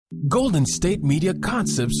Golden State Media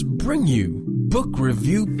Concepts bring you Book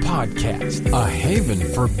Review Podcast, a haven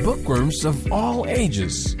for bookworms of all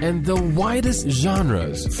ages and the widest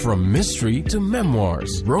genres, from mystery to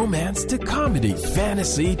memoirs, romance to comedy,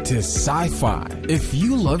 fantasy to sci-fi. If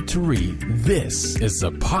you love to read, this is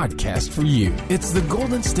a podcast for you. It's the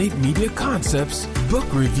Golden State Media Concepts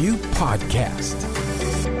Book Review Podcast.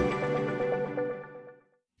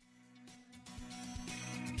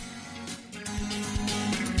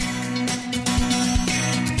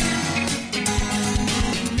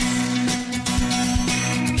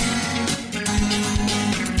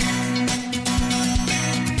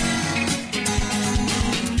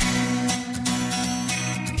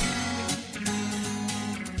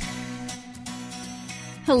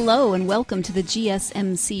 Hello and welcome to the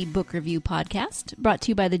GSMC Book Review Podcast, brought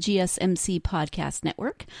to you by the GSMC Podcast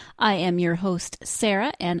Network. I am your host,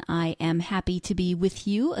 Sarah, and I am happy to be with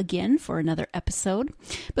you again for another episode.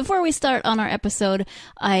 Before we start on our episode,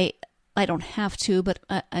 I don't have to, but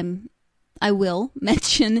I will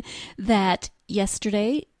mention that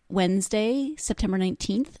yesterday, Wednesday, September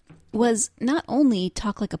 19th, was not only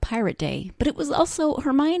Talk Like a Pirate Day, but it was also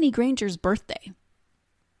Hermione Granger's birthday.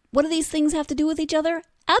 What do these things have to do with each other?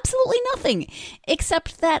 Absolutely nothing,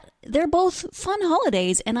 except that they're both fun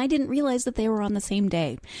holidays, and I didn't realize that they were on the same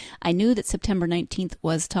day. I knew that September 19th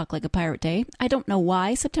was Talk Like a Pirate Day. I don't know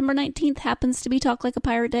why September 19th happens to be Talk Like a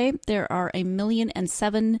Pirate Day. There are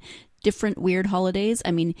 1,000,007 different weird holidays.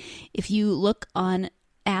 I mean, if you look on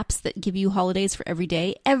apps that give you holidays for every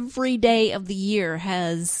day of the year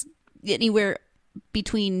has anywhere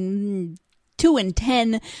between 2 and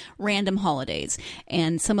 10 random holidays,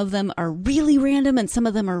 and some of them are really random and some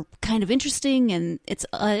of them are kind of interesting, and it's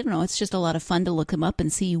it's just a lot of fun to look them up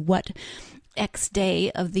and see what X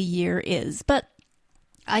day of the year is. But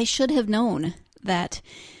I should have known that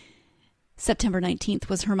September 19th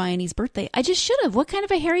was Hermione's birthday. I just should have. What kind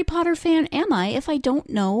of a Harry Potter fan am I if I don't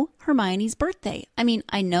know Hermione's birthday? I mean,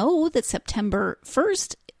 I know that September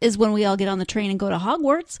 1st is when we all get on the train and go to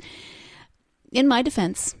Hogwarts. In my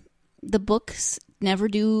defense, the books never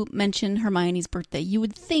do mention Hermione's birthday. You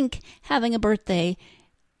would think having a birthday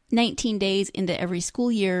 19 days into every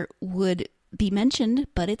school year would be mentioned,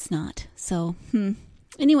 but it's not. So,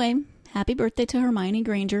 Anyway, happy birthday to Hermione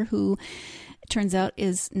Granger, who it turns out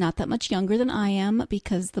is not that much younger than I am,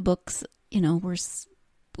 because the books, were,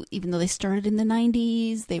 even though they started in the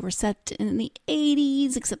 90s, they were set in the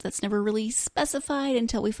 80s, except that's never really specified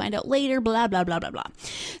until we find out later, blah, blah, blah, blah, blah.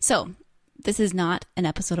 So, this is not an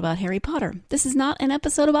episode about Harry Potter. This is not an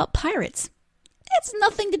episode about pirates. It's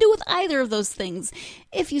nothing to do with either of those things.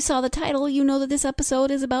 If you saw the title, you know that this episode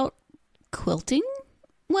is about quilting.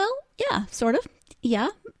 Well, yeah, sort of. Yeah,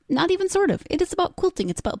 not even sort of. It is about quilting.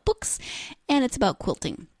 It's about books, and it's about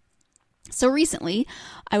quilting. So recently,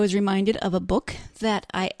 I was reminded of a book that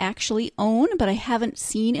I actually own, but I haven't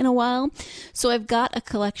seen in a while. So I've got a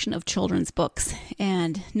collection of children's books,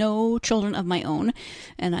 and no children of my own,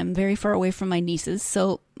 and I'm very far away from my nieces.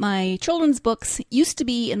 So my children's books used to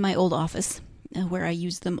be in my old office, where I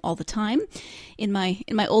used them all the time in my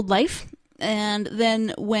old life. And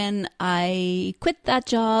then when I quit that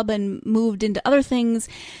job and moved into other things,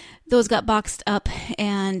 those got boxed up,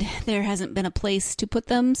 and there hasn't been a place to put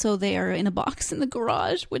them, so they are in a box in the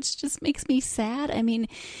garage, which just makes me sad. I mean,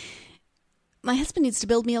 my husband needs to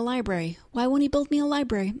build me a library. Why won't he build me a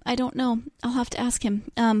library? I don't know. I'll have to ask him.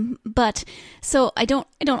 But so I don't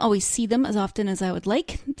always see them as often as I would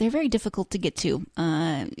like. They're very difficult to get to.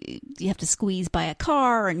 You have to squeeze by a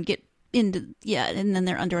car and get into, and then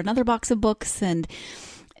they're under another box of books, and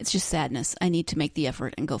it's just sadness. I need to make the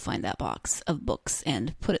effort and go find that box of books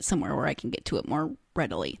and put it somewhere where I can get to it more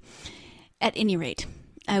readily. At any rate,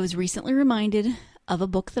 I was recently reminded of a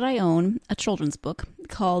book that I own, a children's book,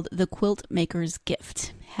 called The Quiltmaker's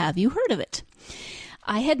Gift. Have you heard of it?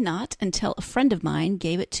 I had not until a friend of mine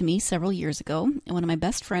gave it to me several years ago. One of my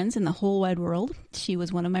best friends in the whole wide world. She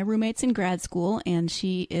was one of my roommates in grad school, and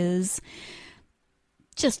she is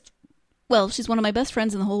she's one of my best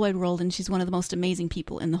friends in the whole wide world, and she's one of the most amazing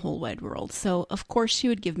people in the whole wide world. So, of course, she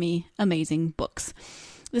would give me amazing books.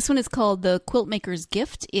 This one is called The Quiltmaker's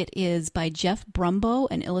Gift. It is by Jeff Brumbeau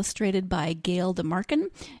and illustrated by Gail de Marcken.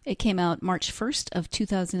 It came out March 1st of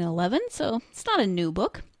 2011, so it's not a new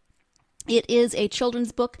book. It is a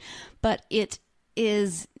children's book, but it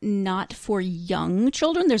is not for young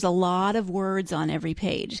children. There's a lot of words on every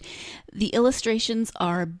page. The illustrations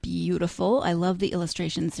are beautiful. I love the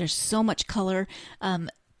illustrations. There's so much color.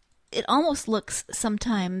 It almost looks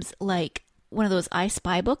sometimes like one of those I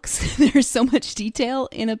Spy books. There's so much detail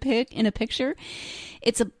in a picture.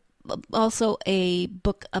 It's also a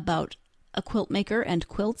book about a quilt maker and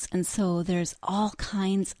quilts, and so there's all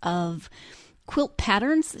kinds of quilt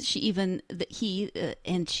patterns. The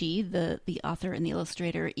author and the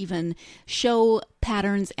illustrator, even show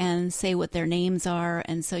patterns and say what their names are,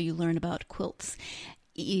 and so you learn about quilts.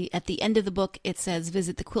 At the end of the book, it says,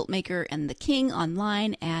 visit the Quiltmaker and the King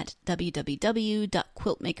online at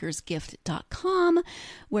www.quiltmakersgift.com,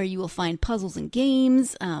 where you will find puzzles and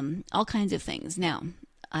games, all kinds of things. Now,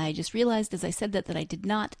 I just realized as I said that I did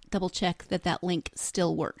not double check that link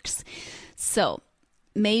still works. So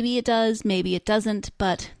maybe it does, maybe it doesn't,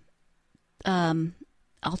 but I'll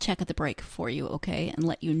check at the break for you, okay, and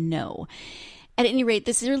let you know. At any rate,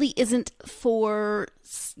 this really isn't for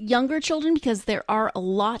younger children because there are a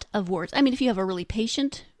lot of words. I mean, if you have a really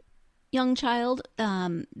patient young child,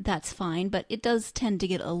 that's fine, but it does tend to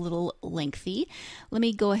get a little lengthy. Let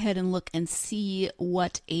me go ahead and look and see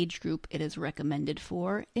what age group it is recommended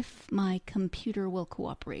for, if my computer will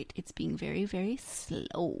cooperate. It's being very, very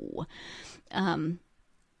slow.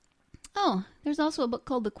 There's also a book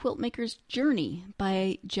called The Quiltmaker's Journey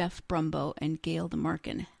by Jeff Brumbeau and Gail the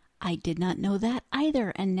Marcken. I did not know that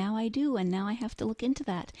either, and now I do, and now I have to look into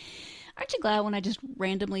that. Aren't you glad when I just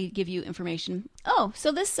randomly give you information? Oh,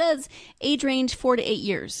 so this says age range 4 to 8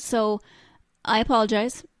 years. So I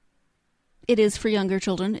apologize. It is for younger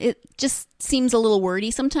children. It just seems a little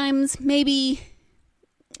wordy sometimes. Maybe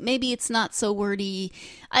it's not so wordy.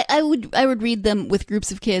 I would read them with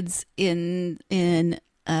groups of kids in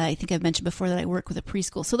I think I've mentioned before that I work with a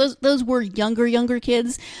preschool. So those were younger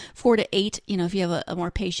kids, 4 to 8. You know, if you have a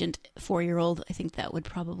more patient 4-year-old, I think that would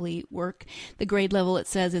probably work. The grade level, it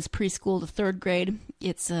says, is preschool to 3rd grade.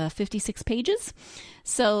 It's 56 pages.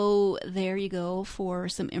 So there you go for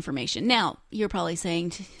some information. Now, you're probably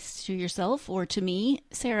saying to yourself or to me,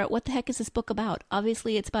 Sarah, what the heck is this book about?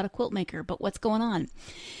 Obviously, it's about a quilt maker, but what's going on?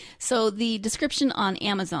 So the description on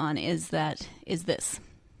Amazon is this.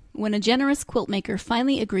 When a generous quilt maker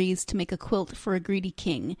finally agrees to make a quilt for a greedy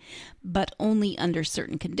king, but only under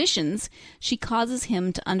certain conditions, she causes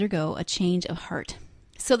him to undergo a change of heart.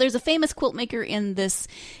 So there's a famous quilt maker in this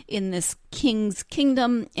king's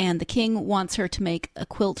kingdom, and the king wants her to make a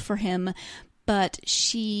quilt for him, but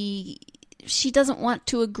she doesn't want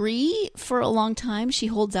to agree for a long time. She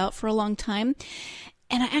holds out for a long time.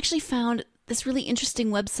 And I actually found this really interesting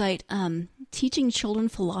website,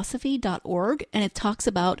 teachingchildrenphilosophy.org, and it talks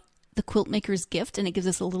about the Quiltmaker's Gift, and it gives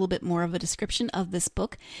us a little bit more of a description of this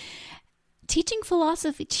book. Teaching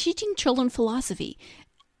children philosophy.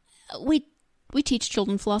 We teach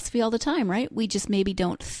children philosophy all the time, right? We just maybe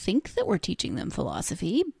don't think that we're teaching them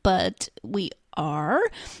philosophy, but we are.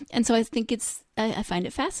 And so I think I find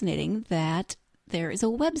it fascinating that there is a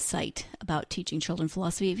website about teaching children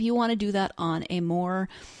philosophy if you want to do that in a more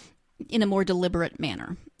deliberate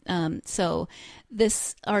manner. So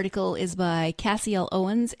this article is by Cassie L.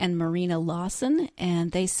 Owens and Marina Lawson,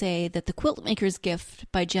 and they say that The Quiltmaker's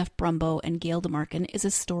Gift by Jeff Brumbeau and Gail DeMarkin is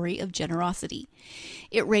a story of generosity.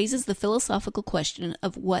 It raises the philosophical question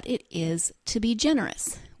of what it is to be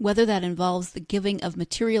generous, whether that involves the giving of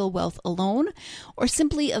material wealth alone or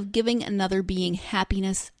simply of giving another being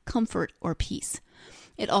happiness, comfort, or peace.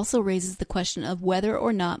 It also raises the question of whether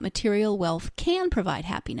or not material wealth can provide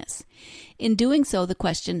happiness. In doing so, the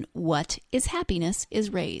question, what is happiness,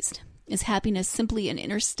 is raised. Is happiness simply an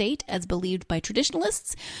inner state as believed by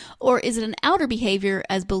traditionalists, or is it an outer behavior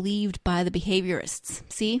as believed by the behaviorists?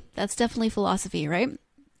 See, that's definitely philosophy, right?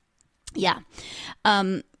 Yeah.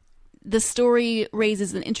 The story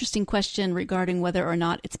raises an interesting question regarding whether or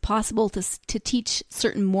not it's possible to teach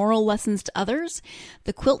certain moral lessons to others.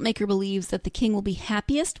 The quilt maker believes that the king will be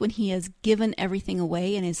happiest when he has given everything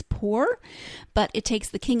away and is poor, but it takes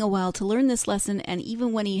the king a while to learn this lesson, and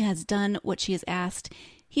even when he has done what she has asked,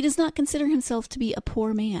 he does not consider himself to be a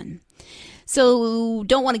poor man. So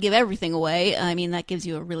don't want to give everything away. I mean, that gives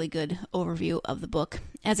you a really good overview of the book.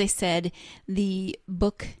 As I said, the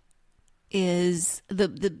book is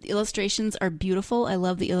the illustrations are beautiful. I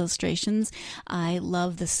love the illustrations. I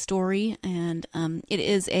love the story, and it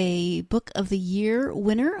is a Book of the Year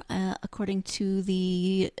winner according to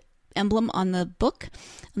the emblem on the book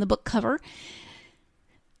cover.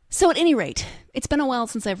 So at any rate, it's been a while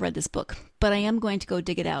since I've read this book, but I am going to go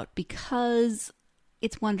dig it out because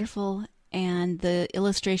it's wonderful. And the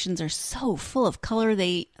illustrations are so full of color.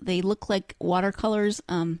 They look like watercolors.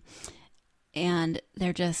 And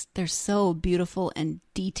they're so beautiful and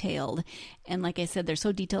detailed. And like I said, they're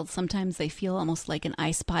so detailed, sometimes they feel almost like an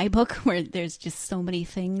I Spy book where there's just so many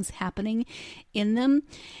things happening in them.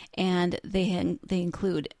 And they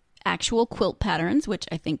include actual quilt patterns, which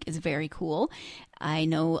I think is very cool. I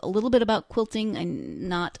know a little bit about quilting and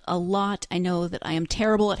not a lot. I know that I am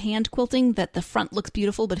terrible at hand quilting, that the front looks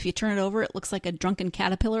beautiful, but if you turn it over, it looks like a drunken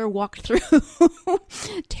caterpillar walked through.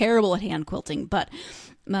 Terrible at hand quilting. But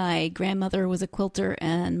my grandmother was a quilter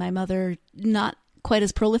and my mother, not quite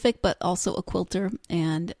as prolific, but also a quilter.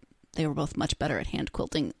 And they were both much better at hand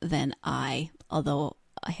quilting than I, although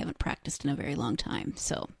I haven't practiced in a very long time.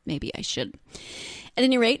 So maybe I should. At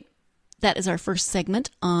any rate, that is our first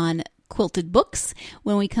segment on quilted books.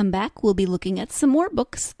 When we come back, we'll be looking at some more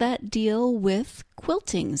books that deal with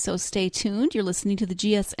quilting. So stay tuned. You're listening to the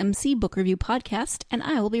GSMC Book Review Podcast, and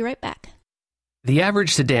I will be right back. The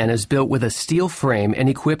average sedan is built with a steel frame and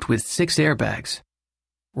equipped with 6 airbags.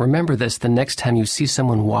 Remember this the next time you see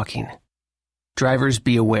someone walking. Drivers,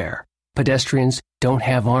 be aware. Pedestrians don't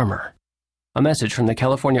have armor. A message from the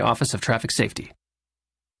California Office of Traffic Safety.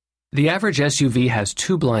 The average SUV has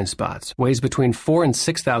 2 blind spots, weighs between 4,000 and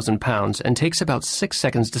 6,000 pounds, and takes about 6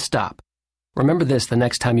 seconds to stop. Remember this the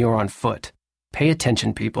next time you're on foot. Pay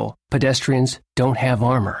attention, people. Pedestrians don't have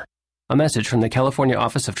armor. A message from the California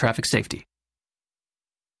Office of Traffic Safety.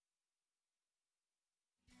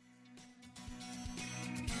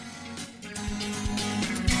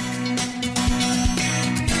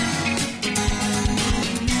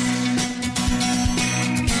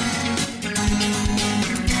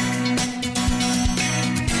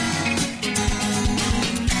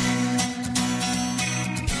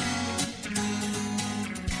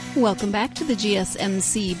 Welcome back to the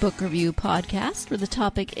GSMC Book Review Podcast, where the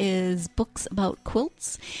topic is books about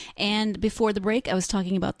quilts. And before the break, I was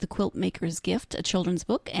talking about The Quiltmaker's Gift, a children's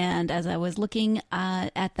book. And as I was looking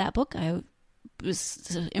at that book, I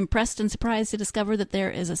was impressed and surprised to discover that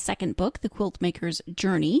there is a second book, The Quiltmaker's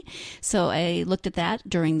Journey. So I looked at that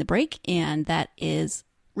during the break, and that is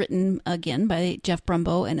written again by Jeff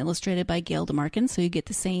Brumbeau and illustrated by Gail Marcken. So you get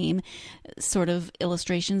the same sort of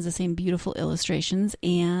illustrations, the same beautiful illustrations.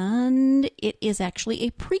 And it is actually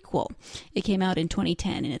a prequel. It came out in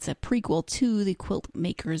 2010 and it's a prequel to The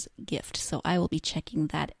Quiltmaker's Gift. So I will be checking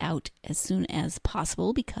that out as soon as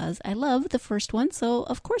possible because I love the first one. So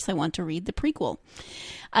of course I want to read the prequel.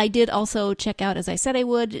 I did also check out, as I said I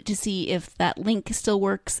would, to see if that link still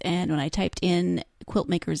works. And when I typed in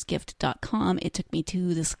quiltmakersgift.com, it took me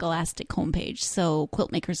to the Scholastic homepage. So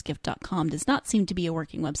quiltmakersgift.com does not seem to be a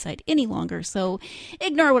working website any longer. So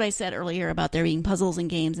ignore what I said earlier about there being puzzles and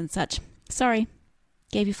games and such. Sorry,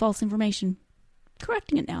 gave you false information.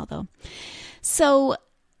 Correcting it now, though. So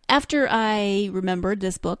after I remembered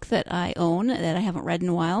this book that I own, that I haven't read in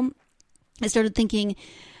a while, I started thinking,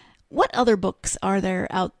 what other books are there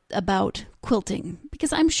out about quilting?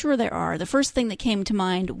 Because I'm sure there are. The first thing that came to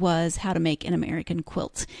mind was How to Make an American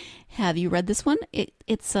Quilt. Have you read this one?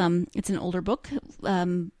 It's an older book.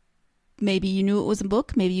 Maybe you knew it was a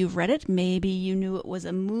book. Maybe you've read it. Maybe you knew it was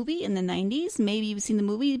a movie in the 90s. Maybe you've seen the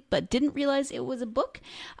movie but didn't realize it was a book.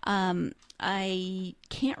 I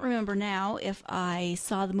can't remember now if I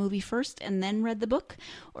saw the movie first and then read the book,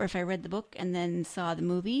 or if I read the book and then saw the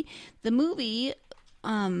movie. The movie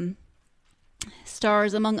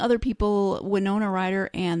stars, among other people, Winona Ryder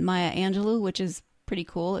and Maya Angelou, which is pretty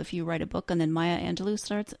cool if you write a book and then Maya Angelou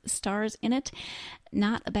stars in it.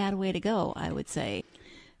 Not a bad way to go, I would say.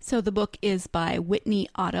 So the book is by Whitney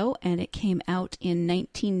Otto, and it came out in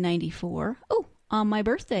 1994. Oh, on my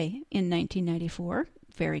birthday in 1994.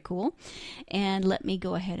 Very cool. And let me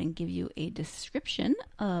go ahead and give you a description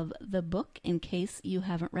of the book in case you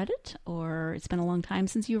haven't read it or it's been a long time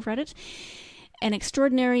since you've read it. An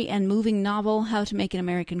extraordinary and moving novel, How to Make an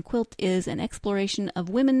American Quilt, is an exploration of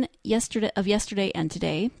women yesterday and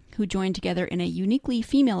today who join together in a uniquely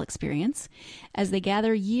female experience. As they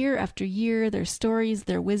gather year after year, their stories,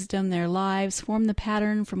 their wisdom, their lives form the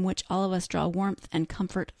pattern from which all of us draw warmth and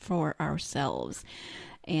comfort for ourselves.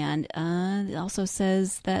 And it also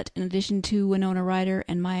says that in addition to Winona Ryder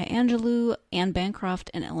and Maya Angelou, Anne Bancroft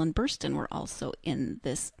and Ellen Burstyn were also in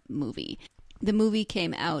this movie. The movie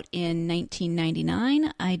came out in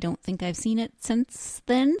 1999. I don't think I've seen it since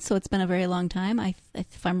then, so it's been a very long time.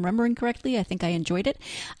 If I'm remembering correctly, I think I enjoyed it.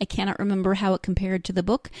 I cannot remember how it compared to the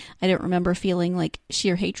book. I don't remember feeling like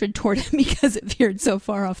sheer hatred toward it because it veered so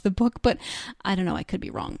far off the book, but I don't know, I could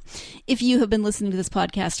be wrong. If you have been listening to this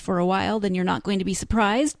podcast for a while, then you're not going to be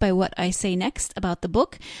surprised by what I say next about the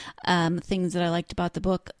book. Things that I liked about the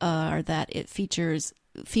book are that it features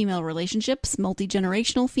female relationships,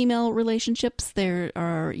 multi-generational female relationships. There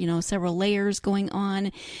are, several layers going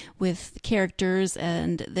on with characters,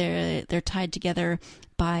 and they're tied together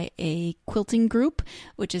by a quilting group,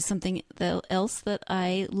 which is something else that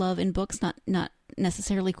I love in books. Not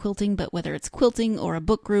necessarily quilting, but whether it's quilting or a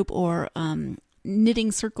book group or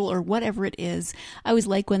knitting circle or whatever it is, I always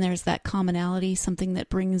like when there's that commonality, something that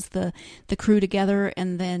brings the crew together,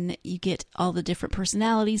 and then you get all the different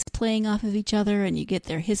personalities playing off of each other, and you get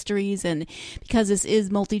their histories, and because this is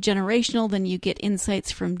multi-generational, then you get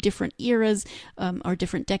insights from different eras or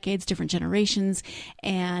different decades, different generations,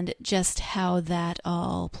 and just how that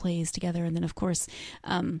all plays together. And then of course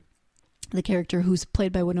the character who's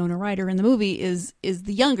played by Winona Ryder in the movie is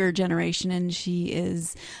the younger generation, and she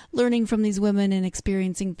is learning from these women and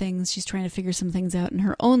experiencing things. She's trying to figure some things out in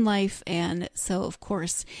her own life. And so, of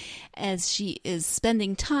course, as she is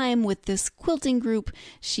spending time with this quilting group,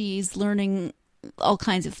 she's learning all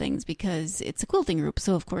kinds of things because it's a quilting group.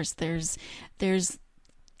 So, of course, there's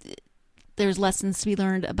lessons to be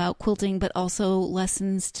learned about quilting, but also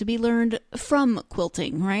lessons to be learned from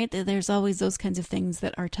quilting, right? There's always those kinds of things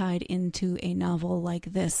that are tied into a novel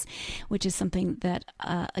like this, which is something that,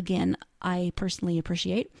 again, I personally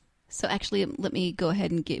appreciate. So actually, let me go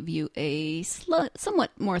ahead and give you a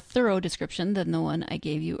somewhat more thorough description than the one I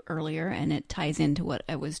gave you earlier, and it ties into what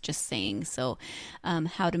I was just saying. So,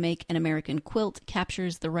 How to Make an American Quilt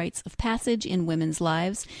captures the rites of passage in women's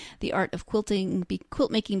lives. The art of quilt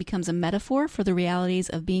making becomes a metaphor for the realities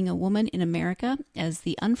of being a woman in America as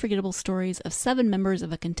the unforgettable stories of 7 members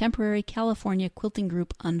of a contemporary California quilting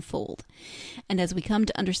group unfold. And as we come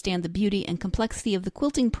to understand the beauty and complexity of the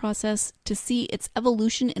quilting process, to see its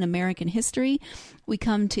evolution in American history, we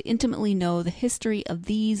come to intimately know the history of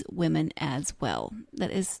these women as well.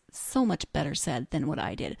 That is so much better said than what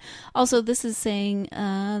I did. Also, this is saying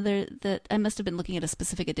that I must have been looking at a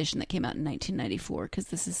specific edition that came out in 1994, because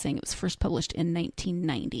this is saying it was first published in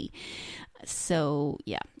 1990. So,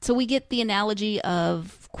 yeah. So we get the analogy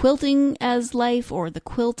of quilting as life, or the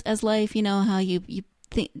quilt as life, you know, how you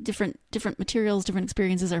think different materials, different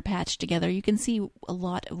experiences are patched together. You can see a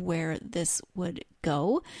lot of where this would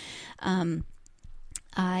go.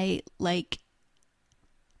 I like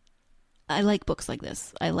books like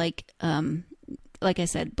this. I like I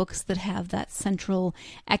said, books that have that central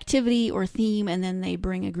activity or theme, and then they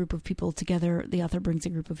bring a group of people together. The author brings a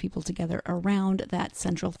group of people together around that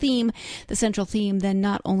central theme. The central theme then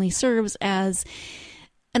not only serves as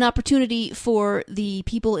an opportunity for the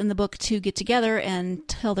people in the book to get together and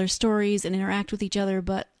tell their stories and interact with each other,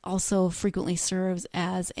 but also frequently serves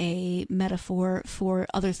as a metaphor for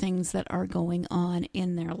other things that are going on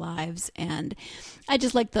in their lives. And I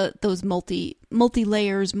just like those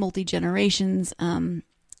multi-layers, multi-generations.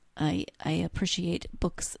 I appreciate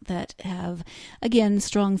books that have, again,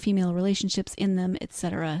 strong female relationships in them,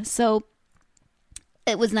 etc. So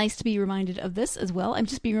it was nice to be reminded of this as well. I'm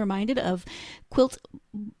just being reminded of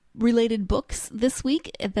quilt-related books this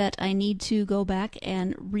week that I need to go back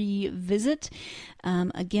and revisit.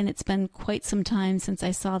 Again, it's been quite some time since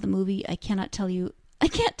I saw the movie. I can't tell you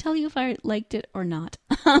if I liked it or not.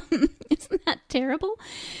 Isn't that terrible?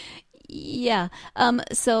 Yeah.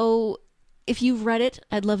 So if you've read it,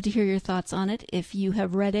 I'd love to hear your thoughts on it. If you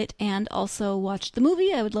have read it and also watched the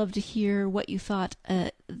movie, I would love to hear what you thought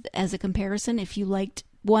as a comparison. If you liked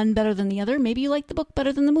one better than the other, maybe you liked the book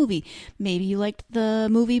better than the movie. Maybe you liked the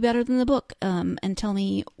movie better than the book, and tell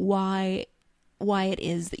me why it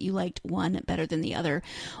is that you liked one better than the other,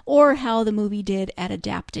 or how the movie did at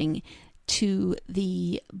adapting to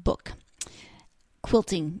the book.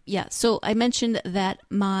 Quilting. Yeah, so I mentioned that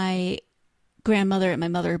my grandmother and my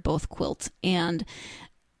mother both quilt, and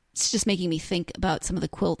it's just making me think about some of the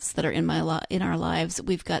quilts that are in our lives.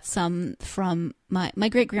 We've got some from my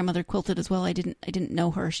great grandmother quilted as well. I didn't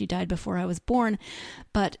know her; she died before I was born,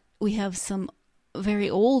 but we have some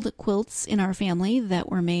very old quilts in our family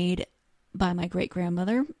that were made by my great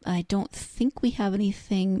grandmother. I don't think we have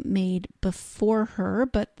anything made before her,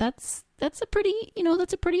 but that's a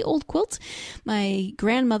pretty old quilt. My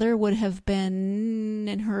grandmother would have been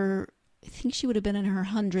I think she would have been in her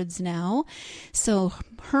hundreds now. So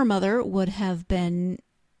her mother would have been,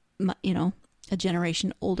 a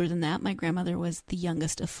generation older than that. My grandmother was the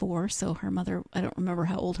youngest of 4. So her mother, I don't remember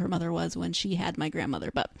how old her mother was when she had my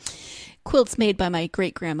grandmother, but quilts made by my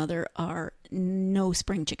great grandmother are no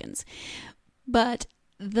spring chickens. But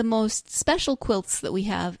the most special quilts that we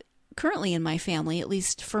have currently in my family, at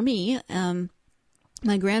least for me,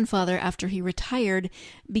 my grandfather, after he retired,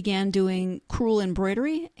 began doing crewel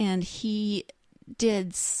embroidery, and he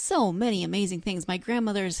did so many amazing things. My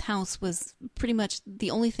grandmother's house was pretty much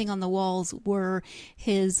the only thing on the walls were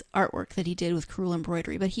his artwork that he did with crewel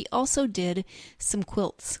embroidery. But he also did some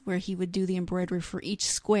quilts where he would do the embroidery for each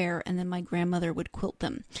square, and then my grandmother would quilt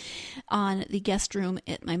them. On the guest room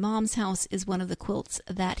at my mom's house is one of the quilts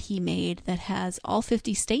that he made that has all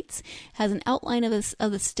 50 states, has an outline of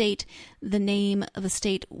the state, the name of the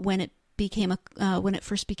state when it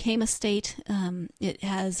first became a state. It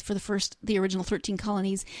has for the original 13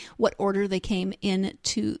 colonies, what order they came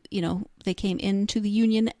into the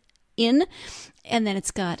Union in, and then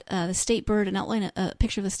it's got the state bird, an outline, a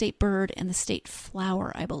picture of the state bird and the state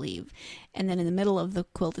flower, I believe, and then in the middle of the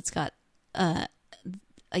quilt it's got a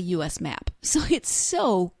U.S. map. So it's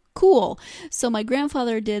so cool. So my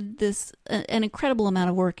grandfather did this an incredible amount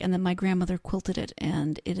of work, and then my grandmother quilted it,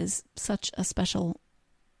 and it is such a special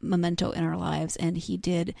memento in our lives. And he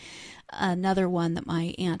did another one that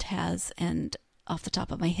my aunt has, and off the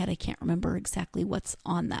top of my head I can't remember exactly what's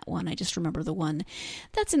on that one. I just remember the one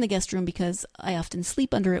that's in the guest room because I often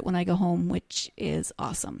sleep under it when I go home, which is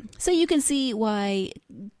awesome. So you can see why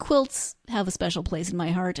quilts have a special place in my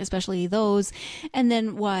heart, especially those, and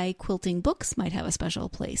then why quilting books might have a special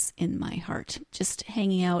place in my heart. Just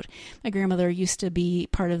hanging out. My grandmother used to be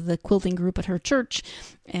part of the quilting group at her church,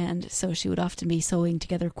 and so she would often be sewing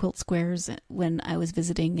together quilt squares when I was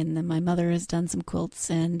visiting, and then my mother has done some quilts,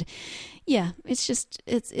 and yeah,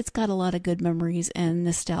 it's got a lot of good memories and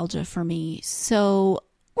nostalgia for me. So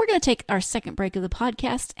we're going to take our second break of the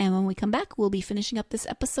podcast, and when we come back, we'll be finishing up this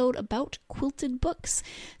episode about quilted books.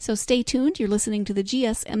 So stay tuned. You're listening to the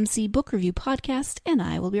GSMC Book Review Podcast, and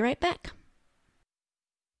I will be right back.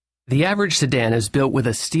 The average sedan is built with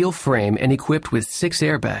a steel frame and equipped with 6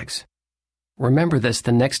 airbags. Remember this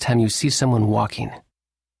the next time you see someone walking.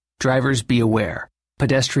 Drivers, be aware.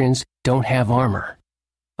 Pedestrians don't have armor.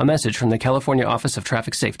 A message from the California Office of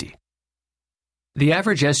Traffic Safety. The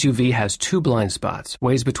average SUV has 2 blind spots,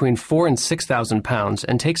 weighs between 4,000 and 6,000 pounds,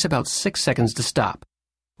 and takes about 6 seconds to stop.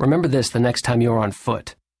 Remember this the next time you're on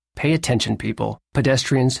foot. Pay attention, people.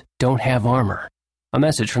 Pedestrians don't have armor. A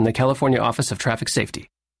message from the California Office of Traffic Safety.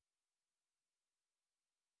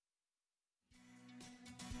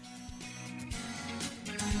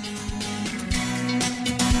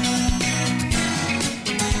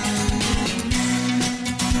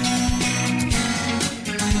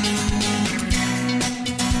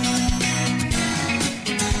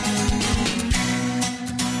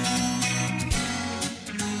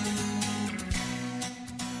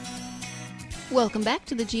 Welcome back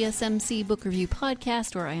to the GSMC Book Review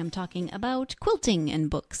Podcast, where I am talking about quilting and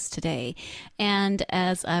books today. And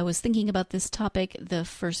as I was thinking about this topic,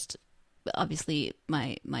 obviously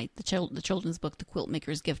the children's book, The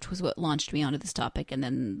Quiltmaker's Gift, was what launched me onto this topic, and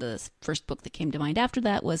then the first book that came to mind after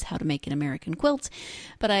that was How to Make an American Quilt.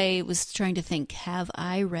 But I was trying to think, have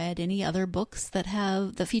I read any other books that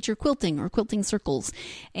feature quilting or quilting circles?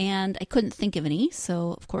 And I couldn't think of any,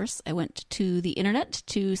 so of course I went to the internet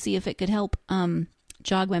to see if it could help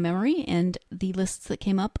jog my memory, and the lists that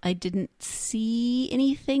came up, I didn't see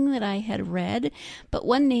anything that I had read, but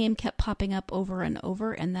one name kept popping up over and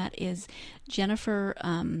over, and that is Jennifer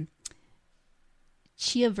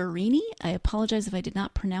Chiaverini. I apologize if I did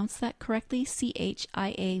not pronounce that correctly.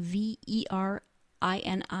 Chiaverini.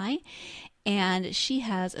 And she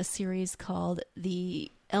has a series called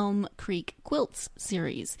the Elm Creek Quilts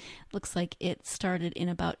series. Looks like it started in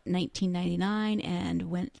about 1999 and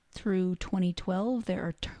went through 2012. There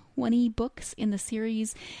are 20 books in the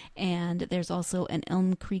series, and there's also an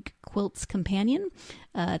Elm Creek Quilts companion.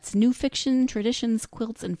 It's new fiction, traditions,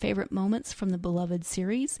 quilts, and favorite moments from the beloved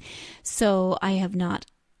series. So I have not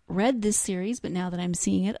read this series, but now that I'm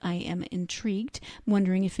seeing it, I am intrigued. I'm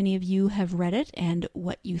wondering if any of you have read it and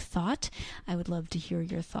what you thought. I would love to hear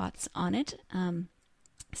your thoughts on it.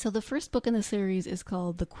 So the first book in the series is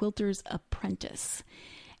called The Quilter's Apprentice,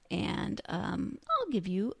 and I'll give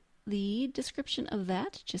you the description of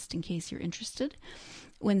that just in case you're interested.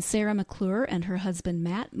 When Sarah McClure and her husband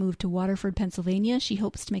Matt moved to Waterford, Pennsylvania, she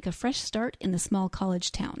hopes to make a fresh start in the small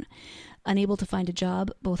college town. Unable to find a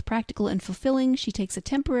job, both practical and fulfilling, she takes a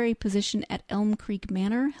temporary position at Elm Creek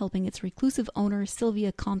Manor, helping its reclusive owner,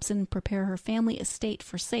 Sylvia Compson, prepare her family estate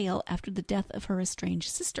for sale after the death of her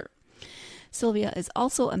estranged sister. Sylvia is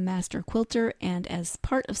also a master quilter, and as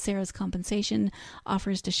part of Sarah's compensation,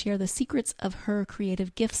 offers to share the secrets of her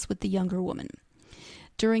creative gifts with the younger woman.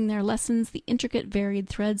 During their lessons, the intricate, varied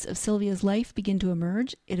threads of Sylvia's life begin to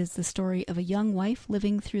emerge. It is the story of a young wife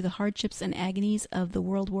living through the hardships and agonies of the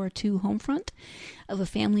World War II home front, of a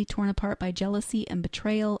family torn apart by jealousy and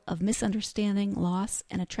betrayal, of misunderstanding, loss,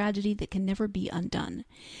 and a tragedy that can never be undone.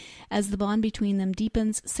 As the bond between them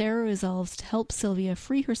deepens, Sarah resolves to help Sylvia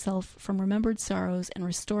free herself from remembered sorrows and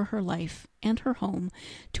restore her life and her home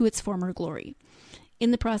to its former glory. In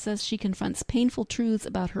the process, she confronts painful truths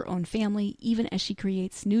about her own family, even as she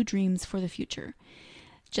creates new dreams for the future.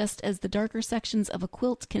 Just as the darker sections of a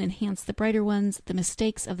quilt can enhance the brighter ones, the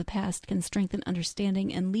mistakes of the past can strengthen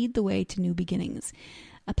understanding and lead the way to new beginnings.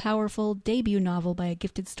 A powerful debut novel by a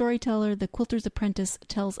gifted storyteller, The Quilter's Apprentice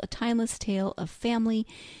tells a timeless tale of family,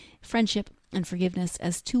 friendship, and forgiveness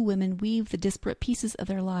as two women weave the disparate pieces of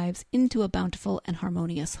their lives into a bountiful and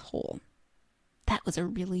harmonious whole. That was a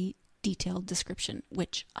really detailed description,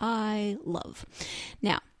 which I love.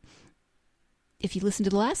 Now, if you listened to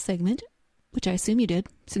the last segment, which I assume you did,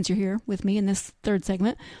 since you're here with me in this third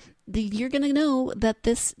segment, you're going to know that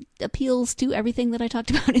this appeals to everything that I talked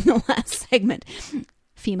about in the last segment.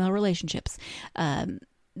 Female relationships,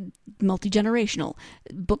 multi-generational,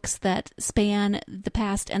 books that span the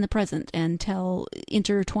past and the present and tell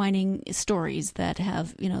intertwining stories that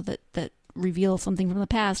have, that reveal something from the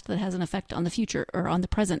past that has an effect on the future or on the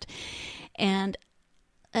present. And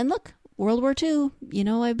look, World War II,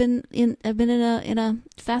 I've been in a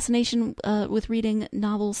fascination with reading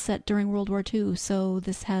novels set during World War II, so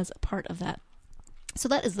this has a part of that. So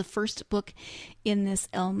that is the first book in this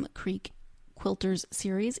Elm Creek Quilters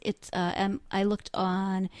series. It's I looked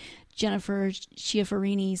on Jennifer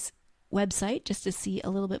Chiaverini's website just to see a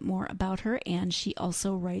little bit more about her, and she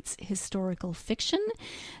also writes historical fiction.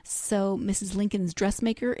 So Mrs. Lincoln's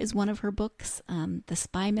Dressmaker is one of her books. The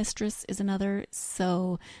Spy Mistress is another.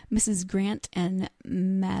 So Mrs. Grant and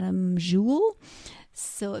Madame Jewel.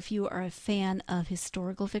 So if you are a fan of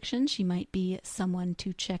historical fiction, she might be someone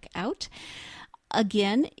to check out.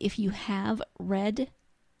 Again, if you have read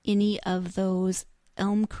any of those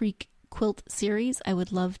Elm Creek Quilt series, I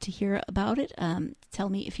would love to hear about it. Tell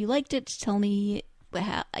me if you liked it. Tell me,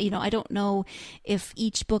 I don't know if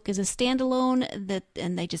each book is a standalone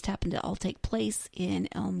and they just happen to all take place in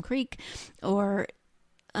Elm Creek, or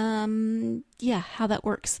how that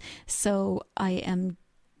works. So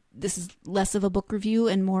this is less of a book review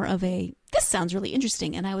and more of this sounds really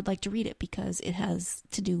interesting and I would like to read it because it has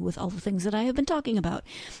to do with all the things that I have been talking about.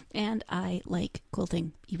 And I like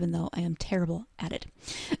quilting, even though I am terrible at it.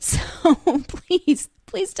 So please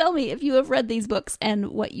tell me if you have read these books and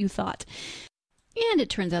what you thought. And it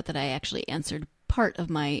turns out that I actually answered part of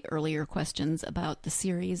my earlier questions about the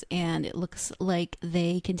series, and it looks like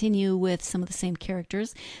they continue with some of the same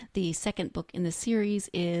characters. The second book in the series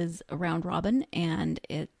is a round robin, and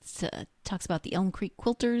it talks about the Elm Creek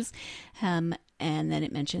Quilters, and then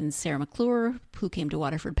it mentions Sarah McClure, who came to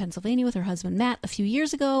Waterford, Pennsylvania with her husband Matt a few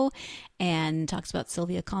years ago, and talks about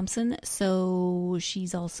Sylvia Compson, so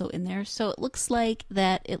she's also in there. So it looks like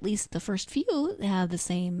that at least the first few have the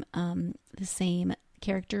same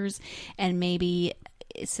characters, and maybe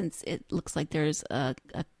since it looks like there's a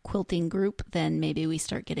quilting group, then maybe we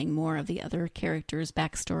start getting more of the other characters'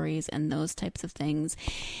 backstories and those types of things.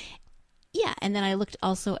 Yeah, and then I looked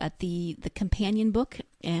also at the companion book,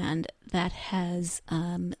 and that has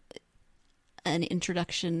an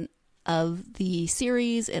introduction of the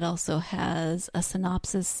series. It also has a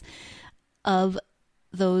synopsis of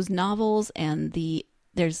those novels, and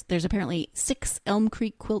there's apparently 6 Elm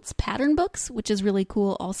Creek Quilts pattern books, which is really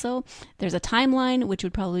cool also. There's a timeline, which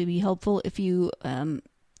would probably be helpful if you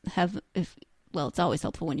it's always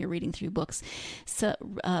helpful when you're reading through books. So,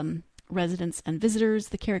 residents and visitors,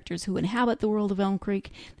 the characters who inhabit the world of Elm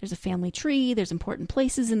Creek. There's a family tree. There's important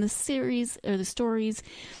places in the series or the stories.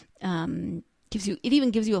 It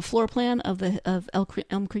even gives you a floor plan of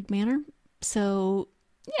Elm Creek Manor. So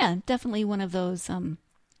yeah, definitely one of those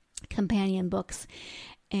companion books,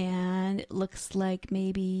 and it looks like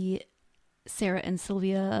maybe Sarah and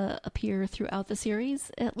Sylvia appear throughout the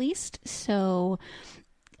series at least. So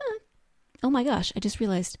oh my gosh, I just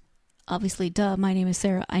realized, obviously, my name is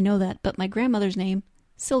Sarah, I know that, but my grandmother's name,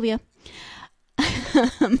 Sylvia.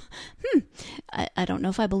 I don't know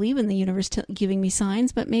if I believe in the universe giving me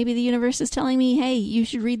signs, but maybe the universe is telling me, hey, you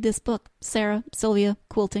should read this book. Sarah, Sylvia,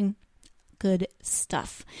 quilting, good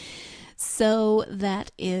stuff. So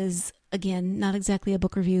that is, again, not exactly a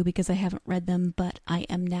book review because I haven't read them, but I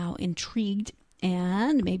am now intrigued,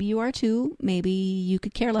 and maybe you are too. Maybe you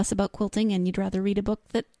could care less about quilting and you'd rather read a book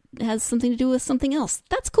that has something to do with something else.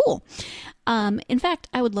 That's cool. In fact,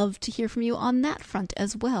 I would love to hear from you on that front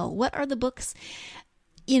as well. What are the books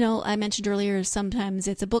I mentioned earlier, sometimes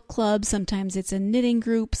it's a book club, sometimes it's a knitting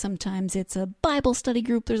group, sometimes it's a Bible study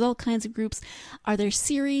group. There's all kinds of groups. Are there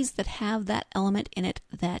series that have that element in it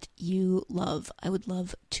that you love? I would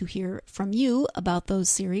love to hear from you about those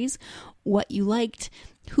series, what you liked,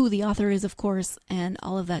 who the author is, of course, and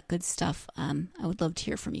all of that good stuff. I would love to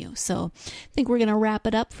hear from you. So I think we're going to wrap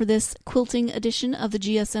it up for this quilting edition of the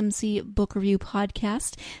GSMC Book Review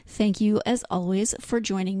Podcast. Thank you, as always, for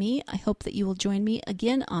joining me. I hope that you will join me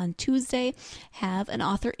again on Tuesday. Have an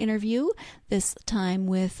author interview, this time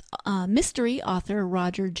with mystery author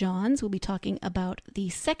Roger Johns. We'll be talking about the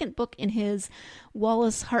second book in his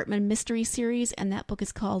Wallace Hartman mystery series, and that book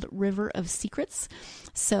is called River of Secrets.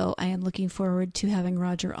 So I am looking forward to having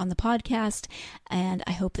Roger on the podcast, and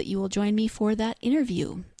I hope that you will join me for that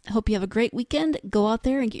interview. I hope you have a great weekend. Go out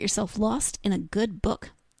there and get yourself lost in a good book.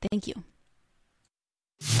 Thank you.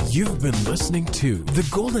 You've been listening to the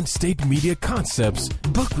Golden State Media Concepts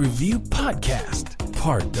Book Review Podcast,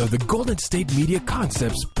 part of the Golden State Media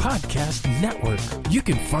Concepts Podcast Network. You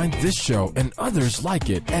can find this show and others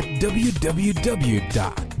like it at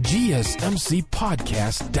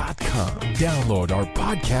www.gsmcpodcast.com. Download our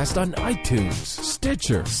podcast on iTunes,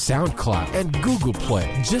 Stitcher, SoundCloud, and Google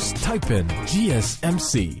Play. Just type in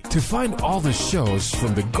GSMC to find all the shows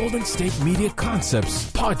from the Golden State Media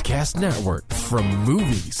Concepts Podcast Network, from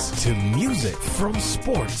movies to music, from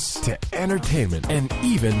sports to entertainment, and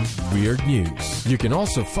even weird news. You can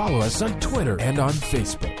also follow us on Twitter and on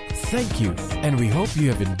Facebook. Thank you, and we hope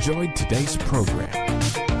you have enjoyed today's program.